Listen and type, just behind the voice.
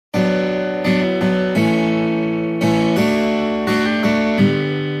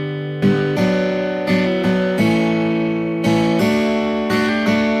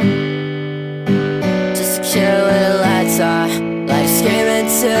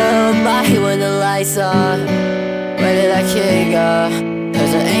room, I hate when the lights off. Where did that kid go?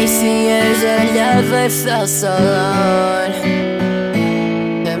 Cause in 18 years I never felt so alone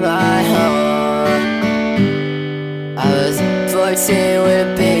in my home. I was 14 with a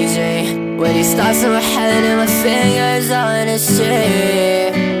big dream, with these thoughts in my head and my fingers on the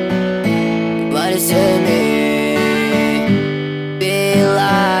street. What is it me? Be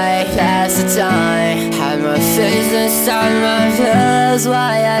like past the time. Had my face inside my pillows,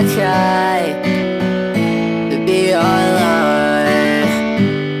 why I cry to be online.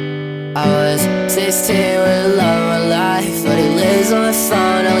 I was 16 with the love of my life, but he lives on my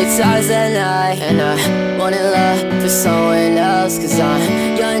phone only times at night. And I wanted love for someone else, cause I'm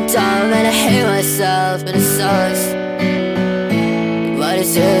young, dumb, and I hate myself, and it sucks. But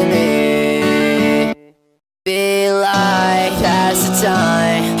it's in me. Be like past the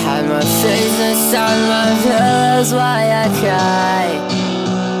time. Had my face inside my pillows, why I cry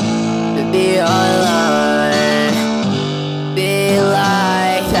to be online. Be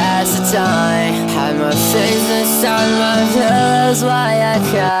like past the time. Had my face inside my pillows, why I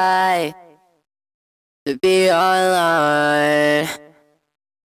cry to be online.